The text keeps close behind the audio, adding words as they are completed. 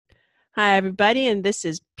Hi, everybody, and this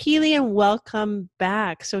is Peely, and welcome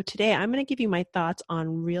back. So, today I'm going to give you my thoughts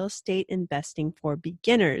on real estate investing for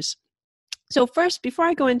beginners. So, first, before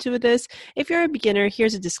I go into this, if you're a beginner,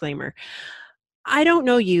 here's a disclaimer. I don't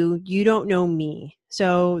know you, you don't know me.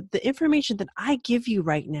 So, the information that I give you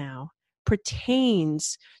right now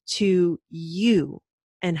pertains to you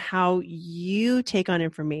and how you take on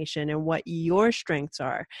information and what your strengths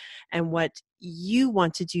are and what you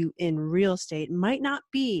want to do in real estate might not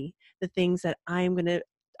be the things that I am going to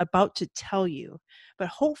about to tell you, but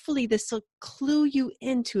hopefully this will clue you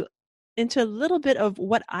into a little bit of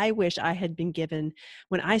what I wish I had been given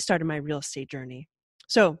when I started my real estate journey.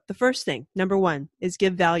 So the first thing, number one, is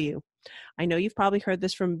give value. I know you've probably heard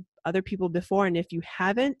this from other people before, and if you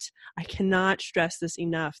haven't, I cannot stress this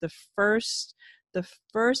enough. The first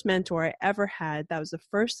mentor I ever had, that was the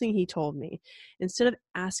first thing he told me. Instead of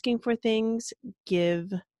asking for things,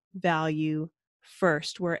 give value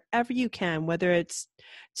first, wherever you can, whether it's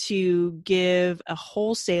to give a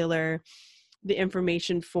wholesaler the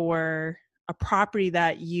information for a property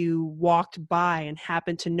that you walked by and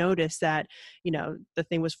happened to notice that, the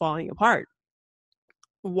thing was falling apart.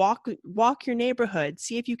 Walk your neighborhood,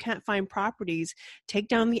 see if you can't find properties, take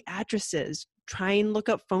down the addresses, try and look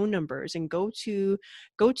up phone numbers, and go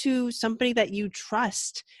to somebody that you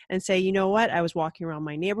trust and say, you know what, I was walking around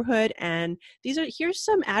my neighborhood and here's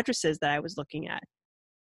some addresses that I was looking at.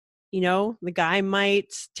 The guy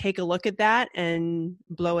might take a look at that and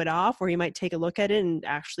blow it off, or he might take a look at it and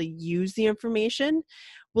actually use the information.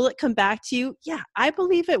 Will it come back to you? Yeah, I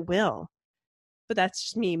believe it will. But that's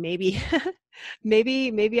just me. Maybe,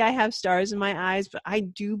 maybe I have stars in my eyes, but I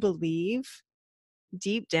do believe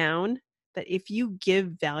deep down that if you give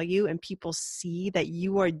value and people see that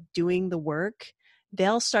you are doing the work,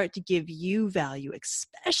 they'll start to give you value,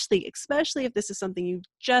 especially if this is something you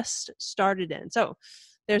just started in. So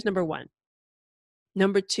there's number one.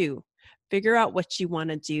 Number two, figure out what you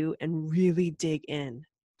want to do and really dig in.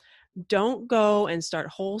 Don't go and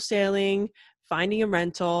start wholesaling, finding a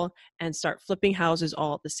rental, and start flipping houses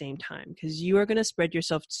all at the same time, because you are going to spread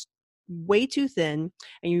yourself way too thin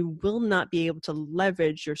and you will not be able to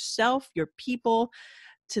leverage yourself, your people,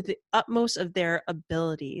 to the utmost of their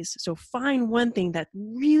abilities. So find one thing that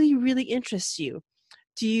really, really interests you.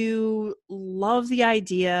 Do you love the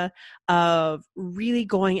idea of really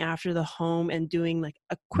going after the home and doing like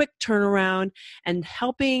a quick turnaround and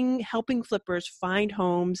helping flippers find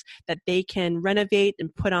homes that they can renovate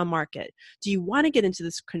and put on market? Do you want to get into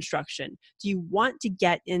this construction? Do you want to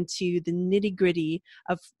get into the nitty-gritty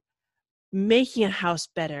of making a house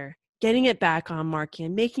better, getting it back on market,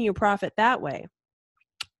 and making a profit that way?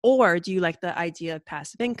 Or do you like the idea of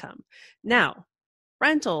passive income? Now,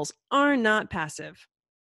 rentals are not passive.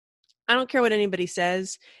 I don't care what anybody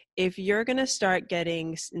says. If you're going to start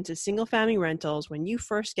getting into single family rentals when you're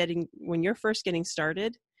first getting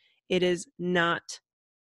started, it is not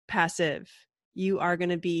passive. You are going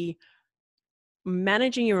to be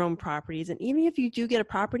managing your own properties, and even if you do get a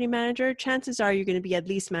property manager, chances are you're going to be at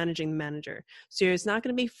least managing the manager. So it's not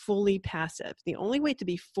going to be fully passive. The only way to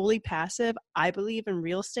be fully passive, I believe, in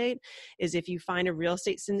real estate is if you find a real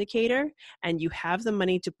estate syndicator and you have the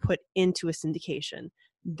money to put into a syndication.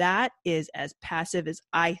 That is as passive as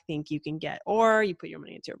I think you can get. Or you put your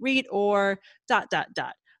money into a REIT or ...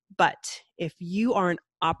 But if you are an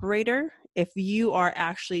operator, if you are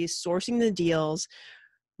actually sourcing the deals,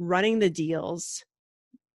 running the deals,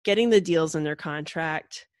 getting the deals in their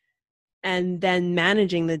contract, and then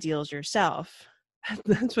managing the deals yourself,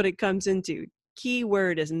 that's what it comes into. Key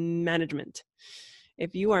word is management.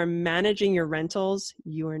 If you are managing your rentals,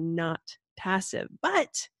 you are not passive.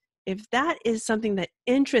 But if that is something that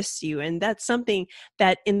interests you and that's something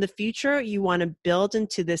that in the future you want to build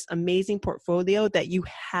into this amazing portfolio, that you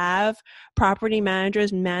have property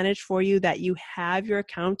managers manage for you, that you have your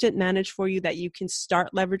accountant manage for you, that you can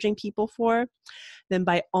start leveraging people for, then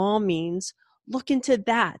by all means, look into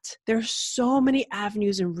that. There's so many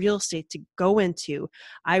avenues in real estate to go into.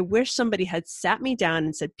 I wish somebody had sat me down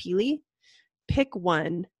and said, Peely, pick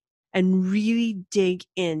one and really dig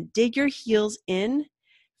in. Dig your heels in,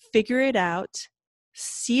 figure it out,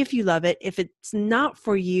 see if you love it. If it's not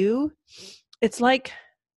for you, it's like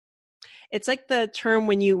the term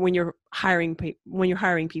when you're hiring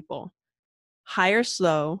people. Hire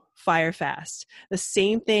slow, fire fast. The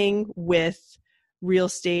same thing with real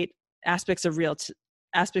estate, aspects of real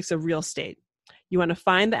estate. You want to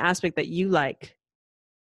find the aspect that you like,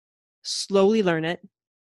 slowly learn it,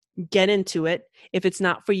 get into it. If it's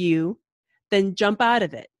not for you, then jump out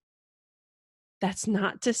of it. That's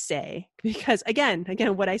not to say, because again,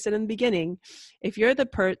 what I said in the beginning, if you're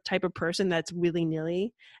the type of person that's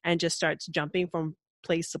willy-nilly and just starts jumping from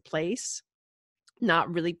place to place,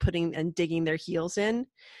 not really putting and digging their heels in,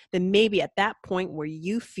 then maybe at that point where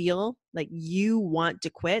you feel like you want to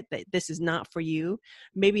quit, that this is not for you,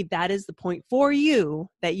 maybe that is the point for you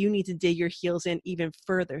that you need to dig your heels in even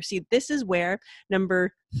further. See, this is where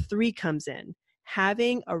number 3 comes in,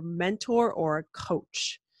 having a mentor or a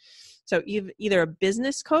coach. So either a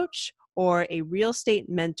business coach or a real estate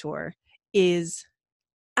mentor is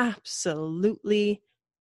absolutely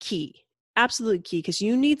key. Absolutely key, because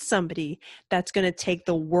you need somebody that's going to take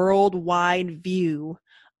the worldwide view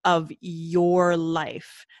of your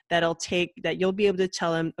life, that you'll be able to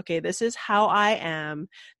tell them, okay, this is how I am,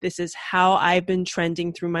 this is how I've been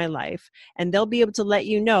trending through my life, and they'll be able to let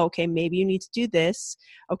you know, okay, maybe you need to do this,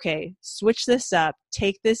 okay, switch this up,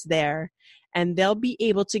 take this there, and they'll be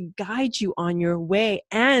able to guide you on your way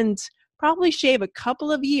and probably shave a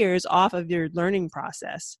couple of years off of your learning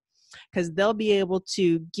process, because they'll be able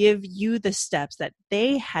to give you the steps that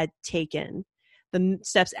they had taken, the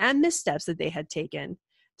steps and missteps that they had taken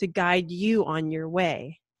to guide you on your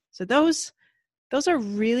way. So those are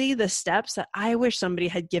really the steps that I wish somebody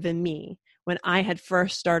had given me when I had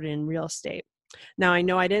first started in real estate. Now, I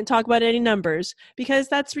know I didn't talk about any numbers because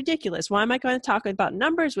that's ridiculous. Why am I going to talk about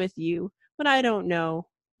numbers with you when I don't know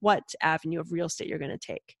what avenue of real estate you're going to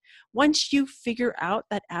take? Once you figure out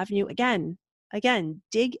that avenue, again,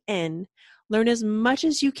 dig in, learn as much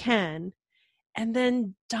as you can, and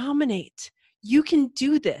then dominate. You can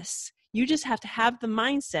do this. You just have to have the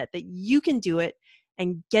mindset that you can do it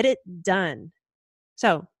and get it done.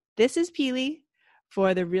 So this is Peely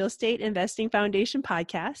for the Real Estate Investing Foundation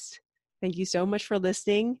podcast. Thank you so much for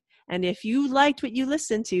listening. And if you liked what you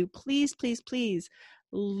listened to, please, please, please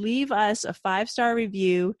leave us a 5-star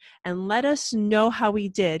review and let us know how we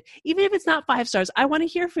did. Even if it's not 5 stars, I want to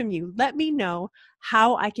hear from you. Let me know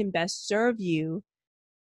how I can best serve you,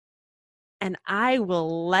 and I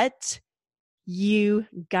will let you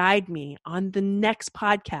guide me on the next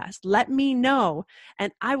podcast. Let me know,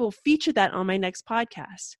 and I will feature that on my next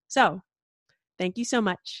podcast. So thank you so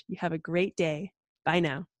much. You have a great day. Bye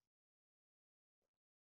now.